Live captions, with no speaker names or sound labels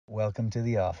Welcome to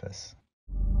the office.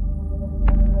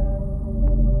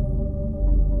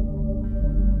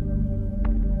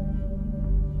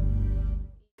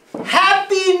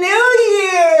 Happy New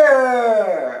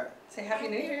Year! Say Happy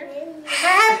New Year.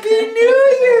 Happy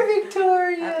New Year,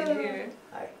 Victoria! Happy New Year.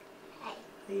 Hi. Hi.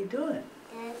 How you doing?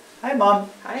 Good. Hi, Mom.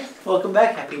 Hi. Welcome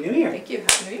back. Happy New Year. Thank you.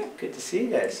 Happy New Year. Good to see you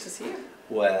guys. Good to see you.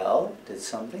 Well, did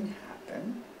something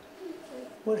happen?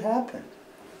 What happened?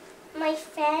 My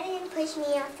friend pushed me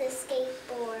off the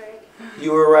skateboard.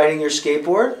 You were riding your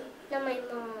skateboard? No, my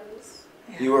mom's.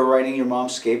 Yeah. You were riding your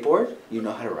mom's skateboard? You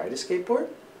know how to ride a skateboard?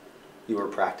 You were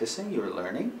practicing? You were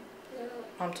learning? No.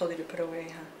 Mom told you to put away,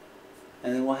 huh?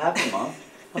 And then what happened, Mom?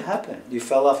 What happened? You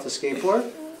fell off the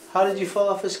skateboard? How did you fall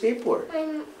off a skateboard?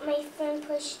 My friend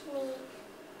pushed me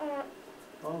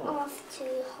Oh. off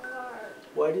too hard.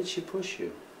 Why did she push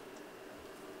you?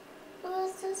 I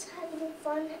was just having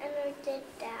fun and I did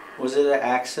that. Was it an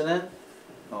accident?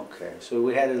 Okay, so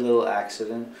we had a little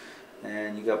accident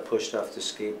and you got pushed off the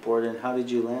skateboard, and how did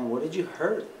you land? What did you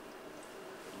hurt?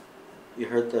 You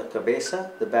hurt the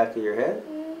cabeza, the back of your head?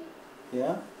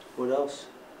 Yeah? What else?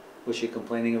 Was she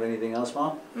complaining of anything else,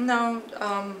 Mom? No,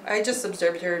 I just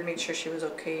observed her and made sure she was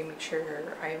okay, make sure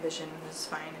her eye vision was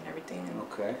fine and everything. And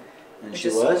Okay. And we she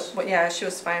just, was? Well, yeah, she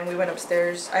was fine. We went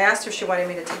upstairs. I asked her if she wanted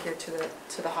me to take her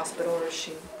to the hospital or if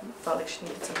she felt like she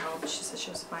needed some help. She said she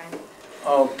was fine.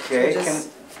 Okay. So we just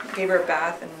gave her a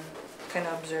bath and kind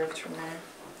of observed from there.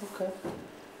 Okay.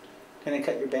 Can I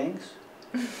cut your bangs?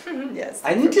 Yes.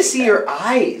 I need to see your It's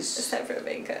eyes. time for a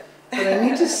bang cut. But I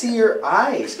need to see your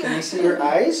eyes. Can I see your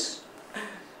eyes?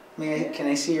 Can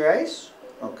I see your eyes?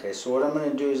 Okay, so what I'm going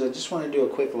to do is I just want to do a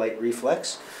quick light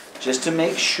reflex just to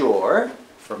make sure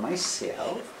for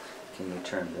myself. Can you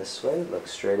turn this way? Look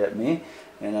straight at me.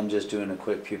 And I'm just doing a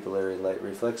quick pupillary light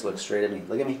reflex. Look straight at me.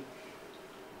 Look at me.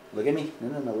 Look at me.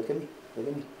 No, look at me. Look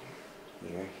at me.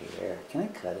 Here. Can I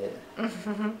cut it?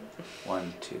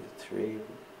 1, 2, 3,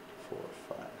 4,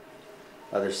 5.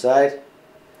 Other side.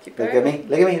 Keep Look going. at me.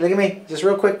 Look at me. Look at me. Just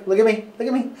real quick. Look at me. Look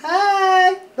at me.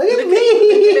 Hi. Look at me.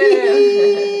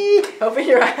 Open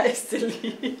your eyes to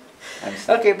leave.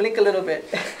 Okay, blink a little bit.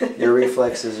 Your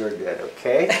reflexes are good,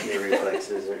 okay? Your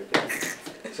reflexes are good.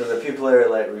 So the pupillary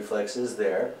light reflex is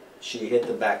there. She hit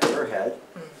the back of her head.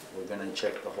 We're going to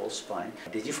check the whole spine.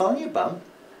 Did you fall on your bum?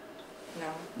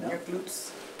 No, your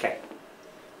glutes. Okay.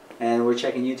 And we're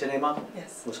checking you today, Mom?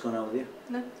 Yes. What's going on with you?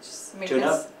 No, just Tune maintenance.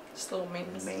 up? Just a little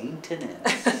maintenance.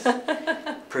 Maintenance.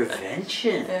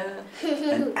 Prevention. Yeah.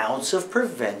 An ounce of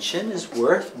prevention is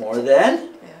worth more than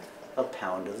Yeah. a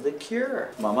pound of the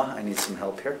cure. Mama, I need some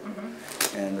help here.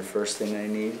 And the first thing I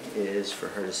need is for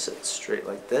her to sit straight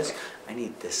like this. I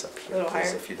need this up here, A little please,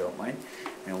 higher. if you don't mind.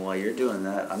 And while you're doing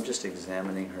that, I'm just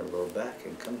examining her low back,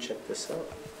 and come check this out.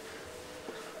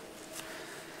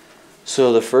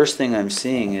 So the first thing I'm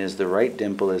seeing is the right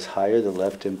dimple is higher, the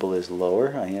left dimple is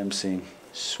lower. I am seeing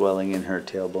swelling in her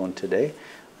tailbone today.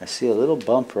 I see a little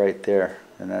bump right there,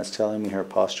 and that's telling me her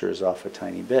posture is off a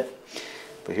tiny bit.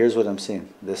 But here's what I'm seeing.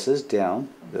 This is down,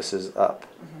 this is up.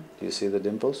 Do you see the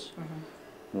dimples?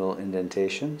 Little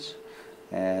indentations.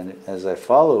 And as I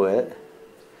follow it,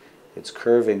 it's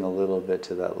curving a little bit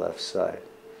to that left side.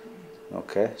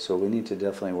 Okay, so we need to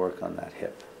definitely work on that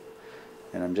hip.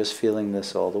 And I'm just feeling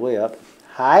this all the way up.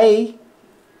 Hi!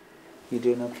 You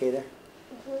doing okay there?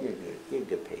 You're good. You're a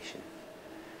good patient.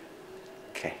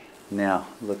 Okay, now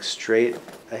look straight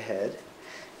ahead.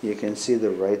 You can see the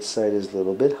right side is a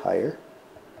little bit higher.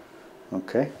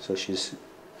 Okay, so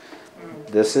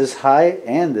this is high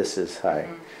and this is high.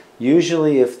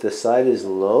 Usually if the side is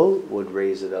low, would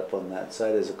raise it up on that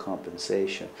side as a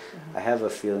compensation. I have a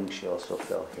feeling she also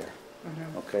fell here.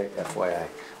 Okay, FYI.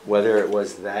 Whether it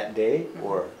was that day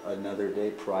or another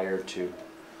day prior to,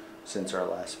 since our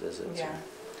last visit. Yeah.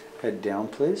 Head down,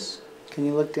 please. Can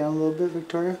you look down a little bit,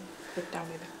 Victoria? Look down,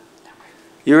 baby. That way.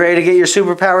 You ready to get your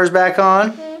superpowers back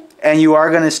on? And you are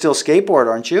going to still skateboard,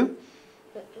 aren't you?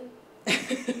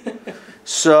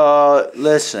 So,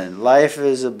 listen, life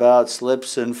is about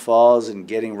slips and falls and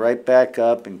getting right back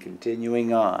up and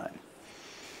continuing on.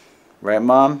 Right,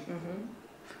 Mom?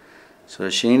 So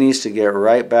she needs to get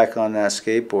right back on that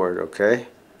skateboard, okay?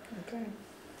 Okay.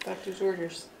 Doctor's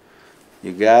orders.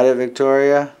 You got it,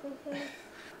 Victoria?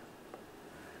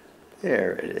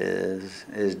 There it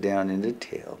is down into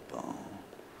tailbone.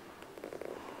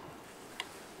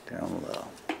 Down low.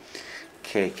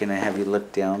 Okay, can I have you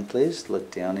look down, please?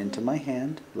 Look down into my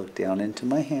hand. Look down into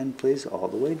my hand, please, all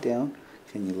the way down.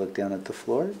 Can you look down at the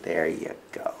floor? There you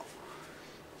go.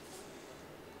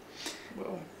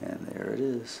 Whoa. And there it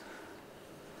is.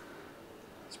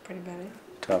 It's pretty bad, eh?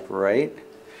 Top right,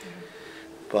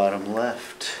 bottom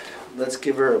left. let's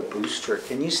give her a booster.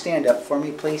 Can you stand up for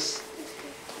me, please?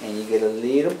 And you get a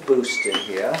little booster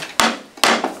here.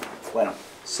 Bueno,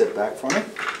 sit back for me.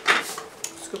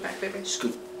 Scoot back, baby.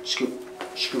 Scoot, scoot,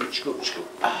 scoot, scoot, scoot.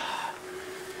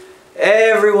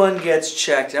 Everyone gets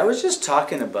checked. I was just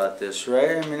talking about this,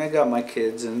 right? I mean, I got my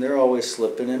kids and they're always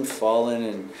slipping and falling,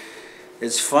 and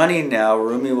it's funny now,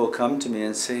 Rumi will come to me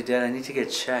and say, Dad, I need to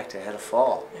get checked. I had a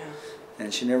fall. Yeah.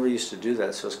 And she never used to do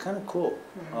that, so it's kind of cool.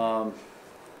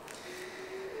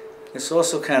 It's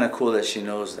also kind of cool that she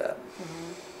knows that.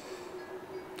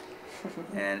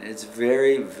 And it's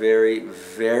very, very,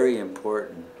 very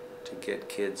important to get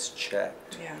kids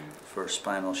checked for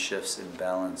spinal shifts,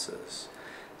 imbalances.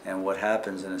 And what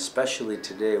happens, and especially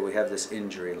today, we have this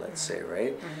injury, let's say,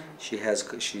 right? She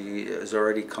is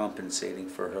already compensating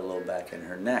for her low back and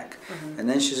her neck. And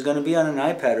then she's going to be on an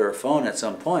iPad or a phone at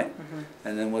some point.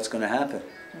 And then what's going to happen?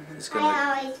 It's going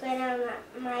I always been on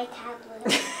my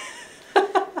tablet.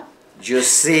 You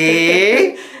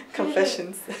see?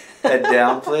 Confessions. Head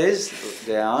down, please. Look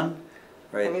down.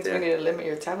 Right That means there. we need to limit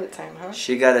your tablet time, huh?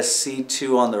 She got a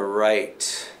C2 on the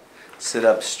right. Sit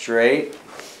up straight.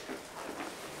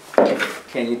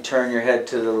 Can you turn your head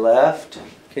to the left?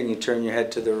 Can you turn your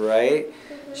head to the right?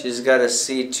 She's got a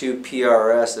C2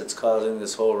 PRS that's causing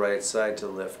this whole right side to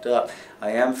lift up.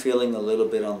 I am feeling a little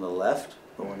bit on the left,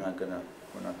 but we're not gonna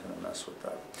mess with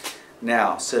that.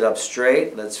 Now, sit up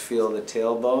straight. Let's feel the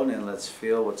tailbone and let's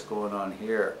feel what's going on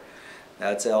here.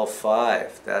 That's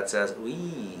L5. That's S.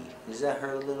 Wee. Is that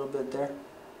hurt a little bit there?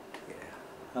 Yeah.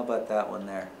 How about that one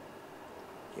there?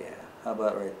 Yeah. How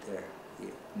about right there?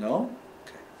 Yeah. No?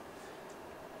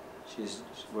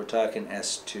 We're talking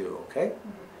S2, okay?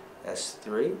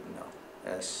 S3, no,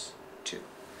 S2.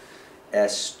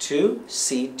 S2,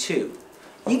 C2.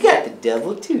 You got the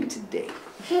devil too today.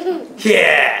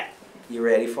 Yeah! You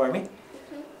ready for me?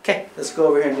 Okay, let's go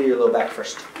over here and do your low back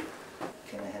first.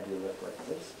 Can I have you look like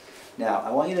this? Now,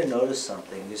 I want you to notice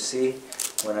something. You see,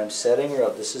 when I'm setting her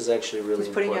up, this is actually really important.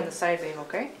 He's putting you on the side, babe,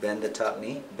 okay? Bend the top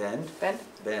knee, bend. Bend.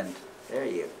 Bend. There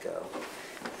you go.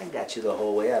 I got you the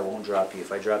whole way. I won't drop you.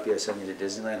 If I drop you, I send you to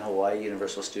Disneyland, Hawaii,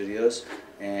 Universal Studios,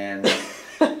 and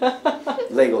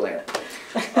Legoland.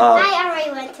 I already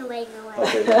went to Legoland.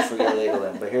 Okay, don't forget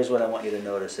Legoland. But here's what I want you to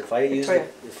notice. If I use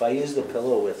the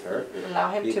pillow with her, allow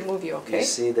him to move you, okay? You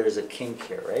see, there's a kink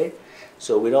here, right?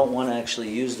 So we don't want to actually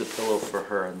use the pillow for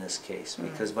her in this case,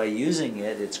 because by using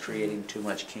it, it's creating too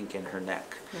much kink in her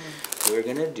neck. We're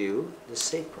gonna do the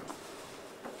sacrum,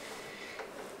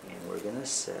 and we're gonna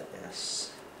set S2.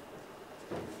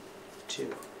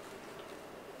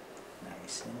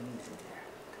 Nice and easy there.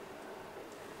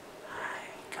 Hi,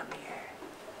 come here.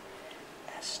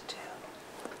 S2.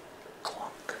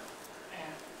 Clunk.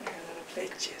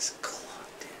 It just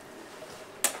clunked it.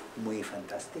 Muy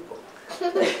fantástico.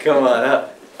 Come on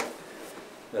up.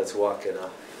 Let's walk it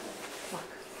off.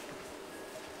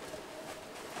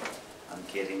 I'm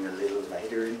getting a little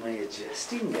lighter in my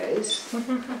adjusting, guys.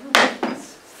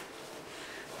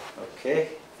 Okay,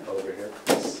 over here,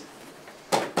 please.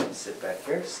 Sit back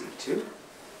here, C2.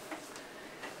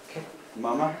 Okay,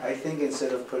 Mama, I think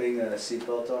instead of putting a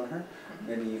seatbelt on her,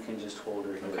 maybe you can just hold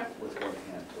her here with one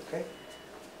hand, okay?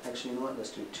 Actually, you know what?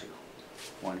 Let's do two.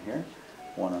 One here,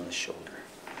 one on the shoulder.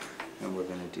 And we're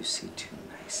going to do C2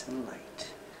 nice and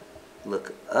light.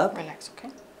 Look up. Relax,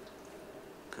 okay?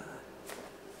 Good.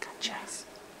 Gotcha.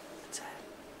 What's that?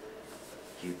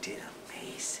 You did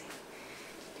amazing.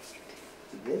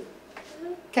 You good?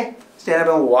 Okay. Stand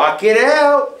up and walk it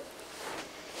out.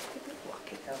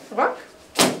 Walk it out. Walk.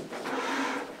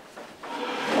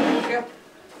 There you go.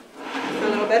 Feel a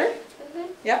little better?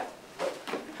 Yep.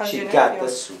 How's She your neck got feel?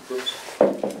 the super.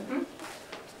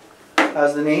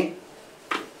 How's the knee?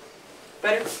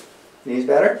 Better? Knees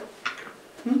better?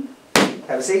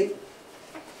 Have a seat.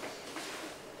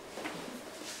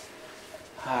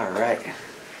 All right.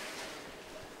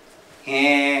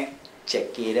 And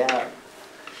check it out.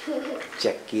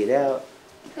 Check it out.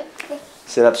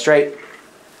 Sit up straight.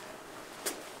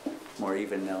 More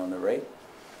even now on the right.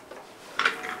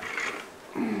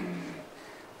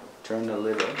 Turn a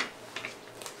little.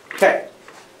 Okay.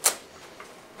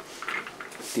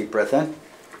 Deep breath in.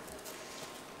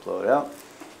 Blow it out.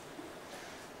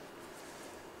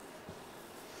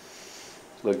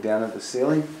 Look down at the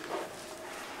ceiling.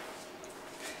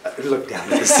 Look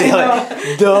down at the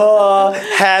ceiling. Duh!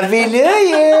 Happy New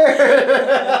Year!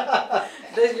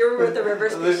 You're with the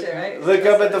reverse picture, right? Look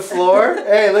up at the floor.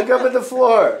 Hey, look up at the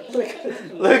floor. Look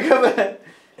up at.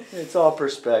 It's all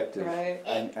perspective. Right.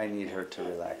 I need her to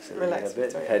relax a Relax, little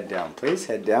bit. Victoria. Head down, please.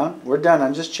 Head down. We're done.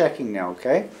 I'm just checking now,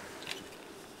 okay?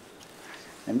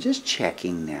 I'm just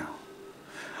checking now.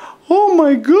 Oh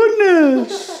my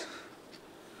goodness.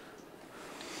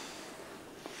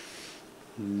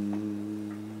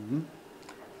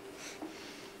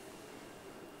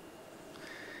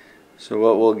 So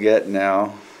what we'll get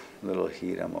now, little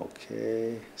heat, I'm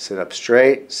okay. Sit up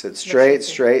straight, sit straight,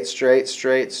 straight, straight,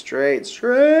 straight, straight,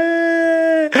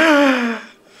 straight.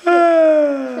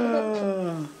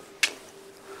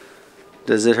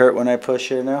 Does it hurt when I push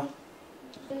here now?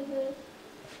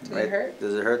 Does it hurt?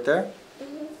 Does it hurt there?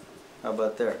 How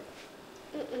about there?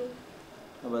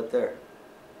 How about there?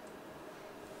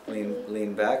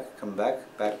 Lean back, come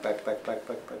back, back, back, back, back,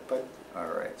 back, back, back. All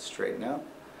right, straighten out.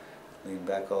 Lean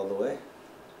back all the way.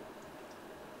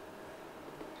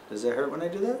 Does it hurt when I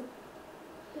do that?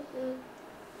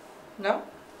 No?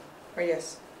 Or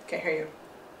yes? Can't hear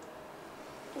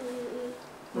you.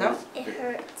 No? It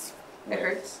hurts. It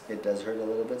hurts? It does hurt a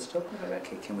little bit still?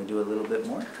 Okay, can we do a little bit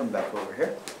more? Come back over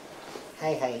here.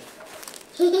 Hi, hi.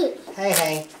 Hi,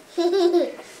 hi.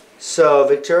 So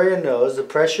Victoria knows the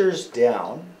pressure's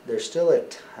down. There's still a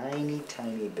tiny,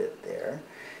 tiny bit there.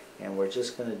 And we're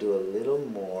just going to do a little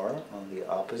more on the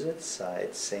opposite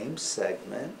side. Same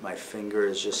segment. My finger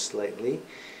is just slightly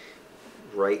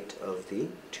right of the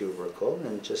tubercle.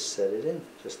 And just set it in,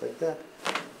 just like that.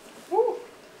 Woo.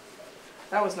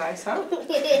 That was nice, huh?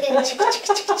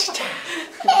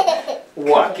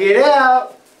 Walk it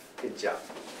out. Good job.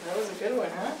 That was a good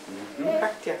one, huh?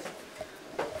 Practice.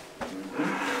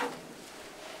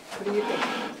 What do you think?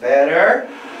 Better?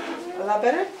 A lot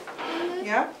better?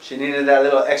 Yeah? She needed that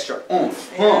little extra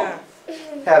oomph. Yeah.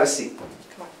 Have a seat.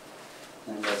 Come on.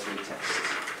 And let's retest.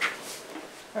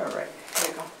 All right. Here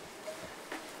you go.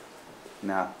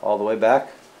 Now, all the way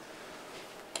back.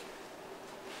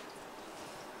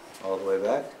 All the way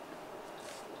back.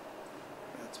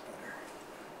 That's better.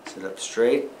 Sit up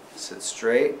straight. Sit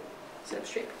straight. Sit up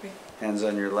straight, baby. Hands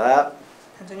on your lap.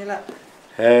 Hands on your lap.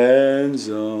 Hands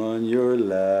on your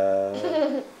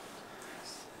lap.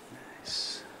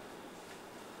 Nice.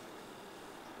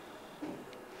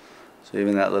 So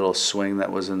even that little swing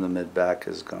that was in the mid-back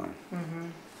is gone.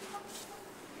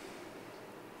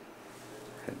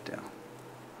 Head down.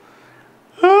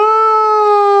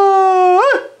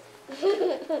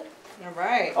 All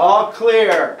right. All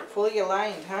clear. Fully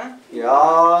aligned, huh? You're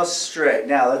all straight.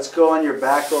 Now let's go on your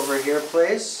back over here,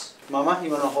 please. Mama, you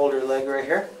want to hold her leg right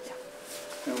here?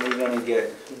 And we're going to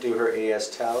do her AS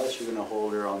talus. You're going to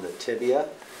hold her on the tibia.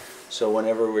 So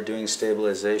whenever we're doing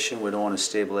stabilization, we don't want to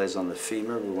stabilize on the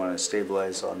femur. We want to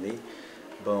stabilize on the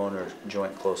bone or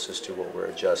joint closest to what we're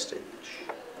adjusting.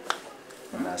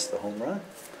 And that's the home run.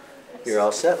 You're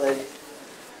all set, lady.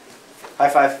 High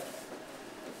five.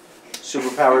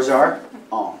 Superpowers are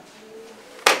on.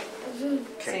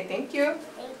 Say thank you.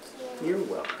 Thank you. You're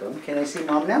welcome. Can I see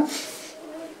Mom now?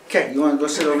 Okay, you want to go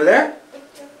sit over there?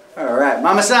 All right,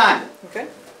 Mama-san. Okay.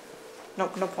 No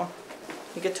porn.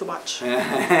 You get to watch. Your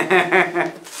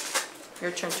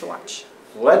turn to watch.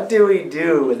 What do we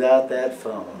do without that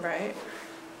phone? Right.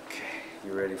 Okay,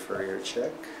 you ready for your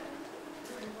check?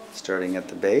 Starting at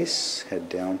the base, head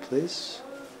down please.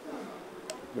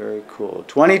 Very cool.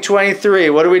 2023,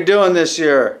 what are we doing this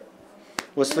year?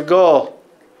 What's the goal?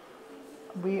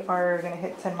 We are going to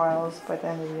hit 10 miles by the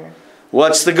end of the year.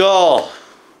 What's the goal?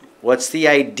 What's the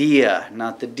idea,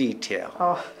 not the detail?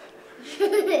 Oh.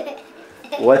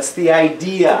 What's the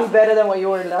idea? To be better than what you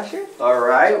were last year? All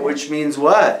right, which means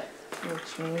what?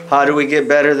 Which means How do we get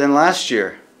better than last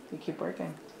year? you keep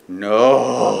working.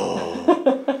 No.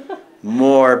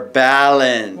 More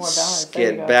balance. More balance. There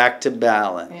you Get go. back to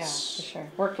balance. Yeah, for sure.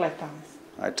 Work-life balance.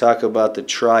 I talk about the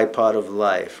tripod of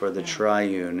life, or the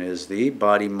triune is the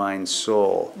body, mind,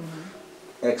 soul.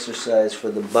 Exercise for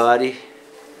the body.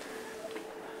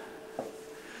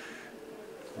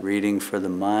 Reading for the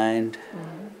mind.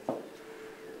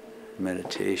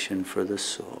 Meditation for the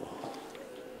soul.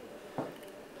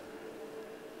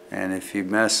 And if you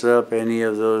mess up any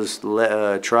of those,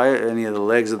 any of the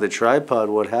legs of the tripod,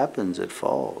 what happens? It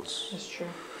falls. That's true.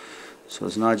 So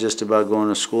it's not just about going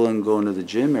to school and going to the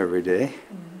gym every day,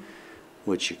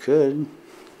 which you could.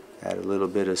 Add a little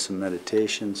bit of some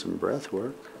meditation, some breath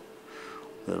work,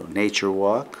 a little nature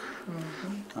walk.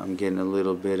 I'm getting a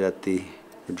little bit at the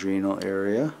adrenal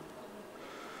area.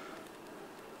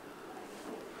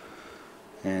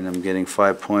 And I'm getting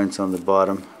 5 points on the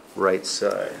bottom right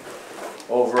side.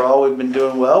 Overall, we've been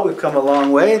doing well. We've come a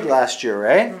long way last year,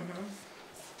 right?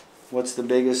 What's the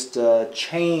biggest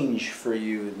change for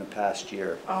you in the past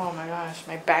year? Oh my gosh,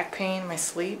 my back pain, my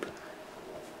sleep.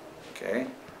 Okay.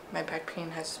 My back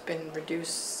pain has been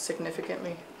reduced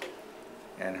significantly.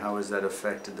 And how has that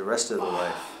affected the rest of the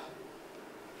life?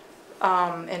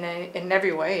 in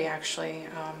every way, actually.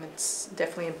 It's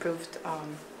definitely improved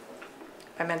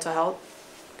my mental health,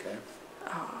 Okay.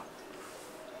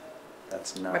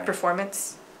 That's my nice.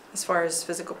 performance, as far as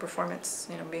physical performance,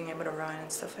 you know, being able to run and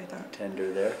stuff like that.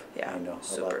 Tender there? Yeah, I know. How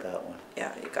super. about that one?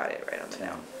 Yeah, you got it right on the 10.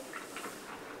 nail.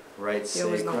 Right He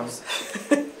always sacrum. knows.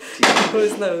 He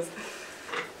always knows.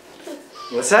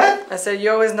 What's that? I said,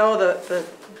 you always know the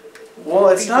Well,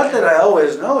 it's not that I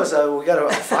always know. It's that we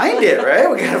gotta find it, right?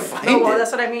 We gotta find No, well, it.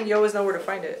 that's what I mean. You always know where to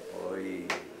find it. Oy.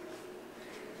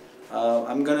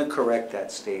 I'm gonna correct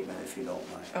that statement if you don't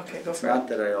mind. Okay, go It's for not it.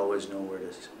 that I always know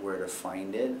where to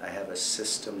find it. I have a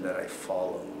system that I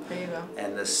follow, There you go.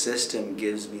 and the system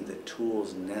gives me the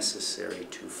tools necessary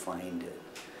to find it.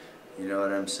 You know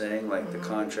what I'm saying? Like the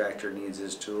contractor needs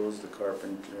his tools, the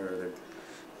carpenter,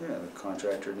 or the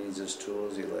contractor needs his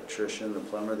tools, the electrician, the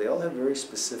plumber. They all have very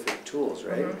specific tools,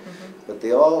 right? But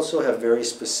they also have very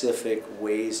specific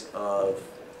ways of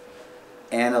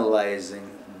analyzing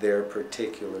their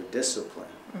particular discipline.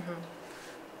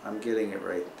 I'm getting it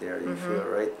right there. You feel it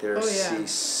right there. Oh, yeah.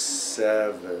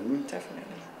 C7.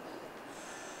 Definitely.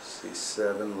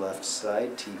 C7 left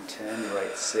side, T10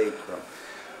 right sacrum.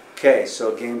 Okay,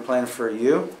 so game plan for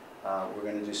you. We're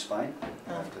going to do spine.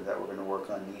 After that, we're going to work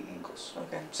on knee ankles.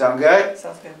 Okay. Sound good?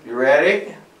 Sounds good. You ready?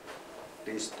 Yeah.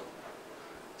 Listo.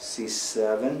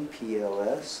 C7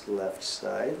 PLS left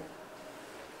side.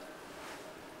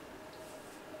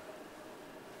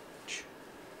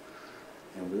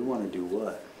 And we want to do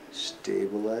what?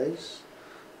 Stabilize,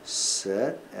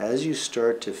 set. As you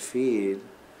start to feed,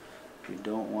 you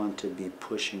don't want to be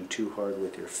pushing too hard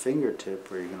with your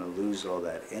fingertip or you're going to lose all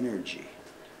that energy.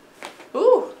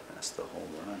 Ooh. That's the home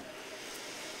run.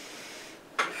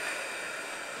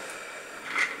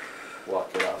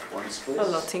 Walk it off once, please. A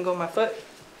little tingle in my foot.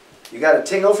 You got a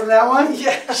tingle from that one?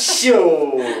 Yeah.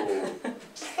 Shoo!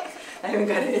 I even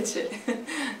got to itch it.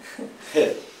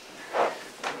 Hit.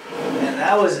 And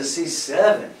that was a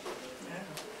C7.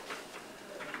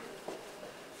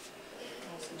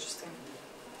 That's interesting.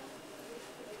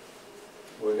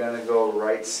 We're going to go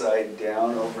right side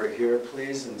down over here,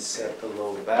 please, and set the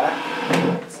low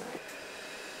back.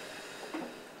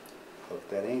 Hook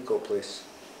that ankle, please.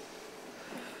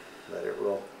 Let it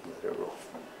roll. Let it roll.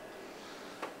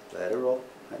 Let it roll.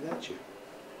 I got you.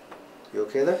 You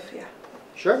okay there? Yeah.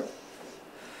 Sure?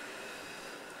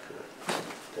 Good.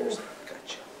 There's that.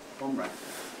 Got you. Home run.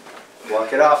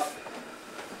 Walk it off.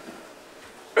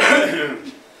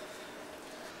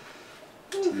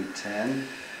 T10.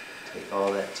 Take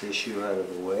all that tissue out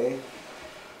of the way.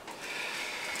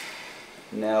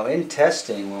 Now in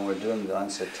testing, when we're doing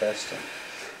Gonstead testing,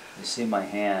 you see my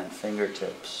hand,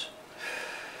 fingertips.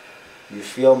 You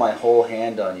feel my whole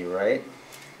hand on you, right?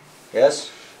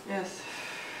 Yes? Yes.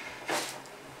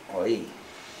 Oi.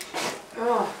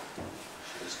 Oh.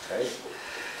 She's tight.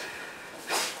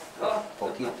 Oh.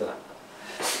 Poquito.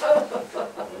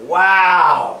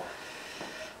 Wow!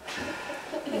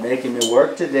 You're making me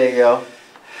work today, yo.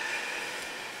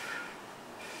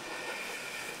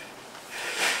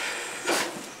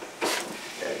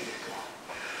 There you go.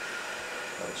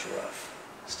 That's rough.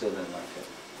 Still didn't like it.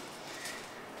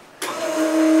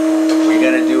 We're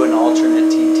gonna do an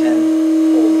alternate T10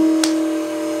 hold.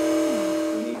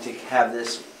 We need to have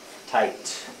this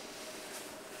tight.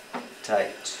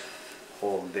 Tight.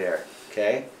 Hold there.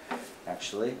 Okay?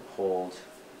 Actually, hold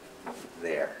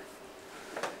there.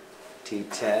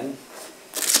 T10.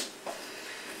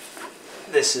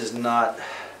 This is not 5,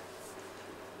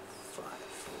 4,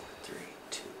 3,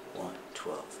 2, 1,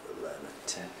 12, 11,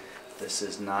 10. This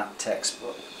is not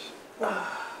textbook.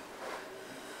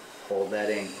 Hold that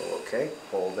ankle, okay?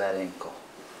 Hold that ankle.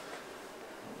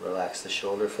 Relax the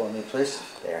shoulder for me, please.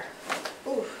 There.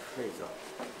 Ooh, there you go.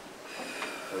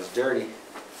 It was dirty.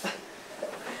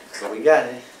 So we got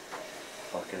it.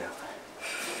 Walk it out.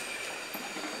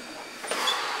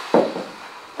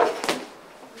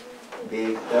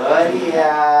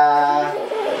 Victoria!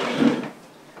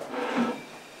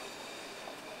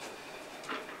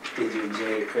 Did you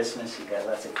enjoy your Christmas? You got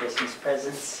lots of Christmas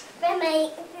presents? For my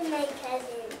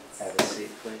cousins. Have a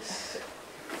seat, please.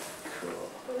 Cool.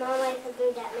 And all my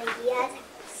cousins at my dad's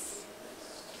house.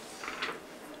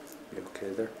 You okay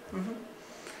there? Mm-hmm.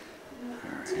 All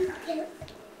right.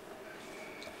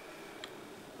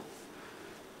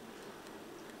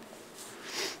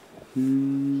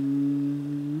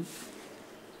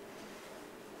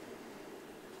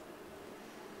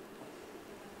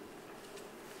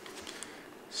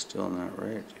 Still not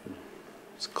right, dude.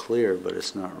 It's clear, but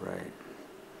it's not right.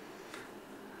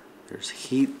 There's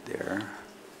heat there.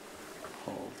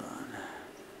 Hold on.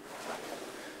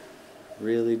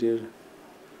 Really, dude?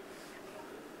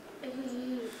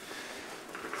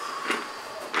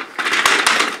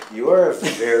 You are a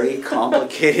very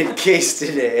complicated case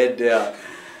today, and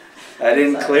I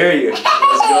didn't clear you. Let's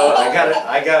go.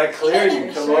 I gotta clear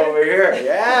you. Come over here.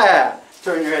 Yeah.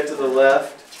 Turn your head to the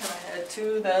left. Turn my head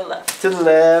to the left. To the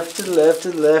left. To the left.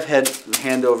 To the left.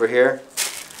 Hand over here.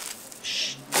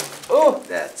 Shh. Oh,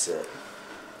 that's it.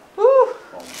 Woo.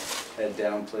 Head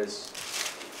down, please.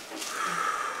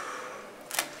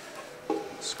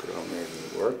 This girl made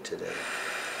me work today.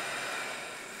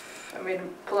 I made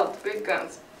him pull out the big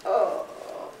guns. Oh.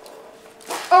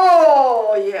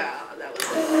 Oh, yeah, that was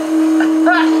it.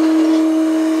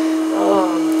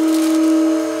 Oh.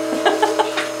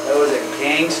 That was a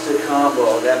gangster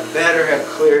combo. That better have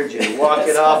cleared you. Walk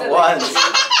it off once.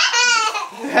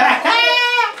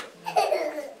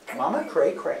 Mama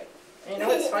cray cray. You know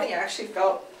what's funny? I actually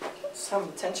felt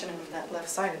some tension in that left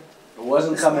side. It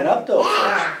wasn't coming up though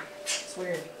first. It's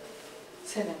weird.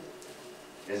 It's hidden.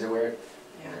 Is it weird?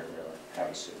 Yeah. Really. Have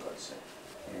a seat, let's see.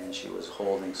 And she was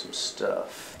holding some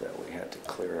stuff that we had to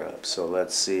clear up. So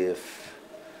let's see if...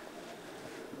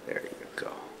 There you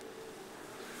go.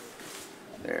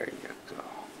 There you go.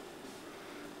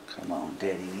 Come on,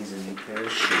 Daddy needs a new pair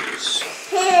of shoes.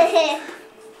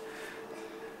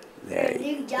 There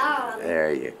you New dog.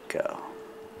 There you go.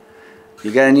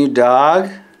 You got a new dog?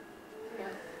 No.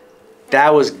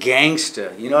 That was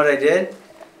gangsta. You know what I did?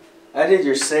 I did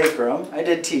your sacrum. I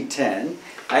did T10.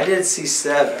 I did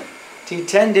C7.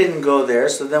 T10 didn't go there,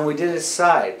 so then we did its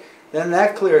side. Then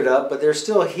that cleared up, but there's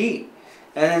still heat.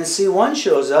 And then C1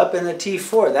 shows up in the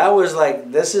T4. That was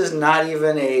like, this is not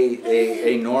even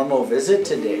a normal visit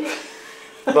today.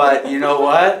 But you know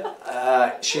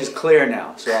what? She's clear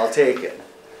now, so I'll take it.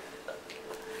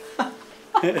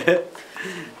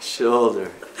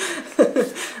 Shoulder.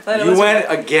 You went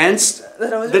against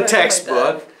the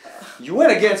textbook. You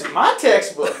went against my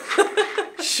textbook.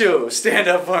 Shoo, stand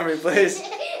up for me, please.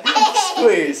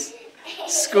 Squeeze.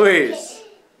 Squeeze.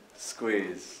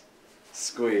 Squeeze.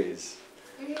 Squeeze.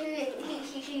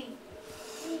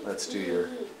 Let's do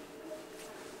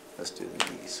the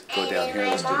knees. Go down here,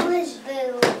 let's do the knees.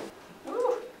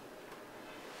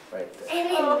 Right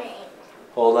there.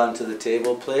 Hold on to the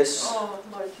table, please. Oh,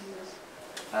 Lord Jesus.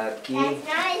 Aquí. That's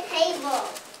not a table.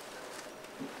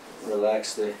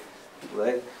 Relax the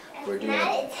leg. We're doing Not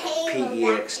a a table,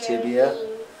 PEX Dr. tibia. Rahim.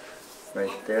 Right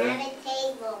Not there. a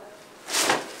table.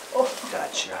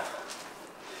 Gotcha.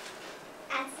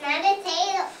 That's not a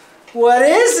table. What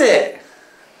is it?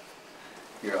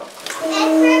 You're all. That's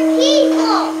for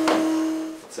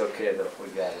people. It's okay though. We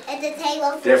got it. It's a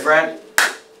table for Different?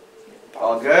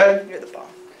 All good? You're the bomb.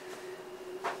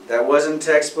 That wasn't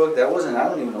textbook. That wasn't. I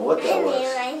don't even know what that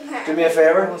was. Do me a I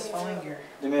favor. was following your...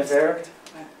 Do me a favor.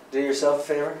 What? Do yourself a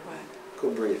favor. What? Go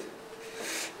breathe.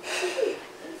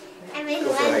 I mean,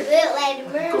 Go for a one hike. boot like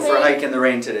mermaid. Go for a hike in the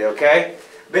rain today, okay?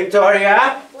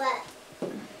 Victoria. What?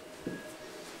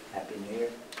 Happy New Year.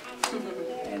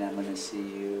 And I'm gonna see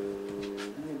you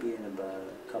maybe in about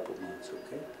a couple months,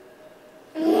 okay?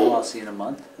 Well, I'll see you in a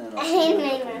month, and I'll see you in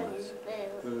a couple months.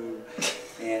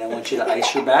 And I want you to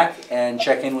ice your back and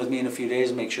check in with me in a few days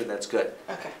and make sure that's good.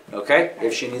 Okay. Okay?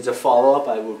 If she needs a follow-up,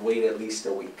 I would wait at least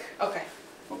a week. Okay.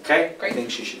 Okay? Great. I think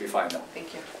she should be fine though.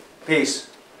 Thank you. Peace.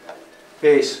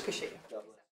 Peace. Appreciate you.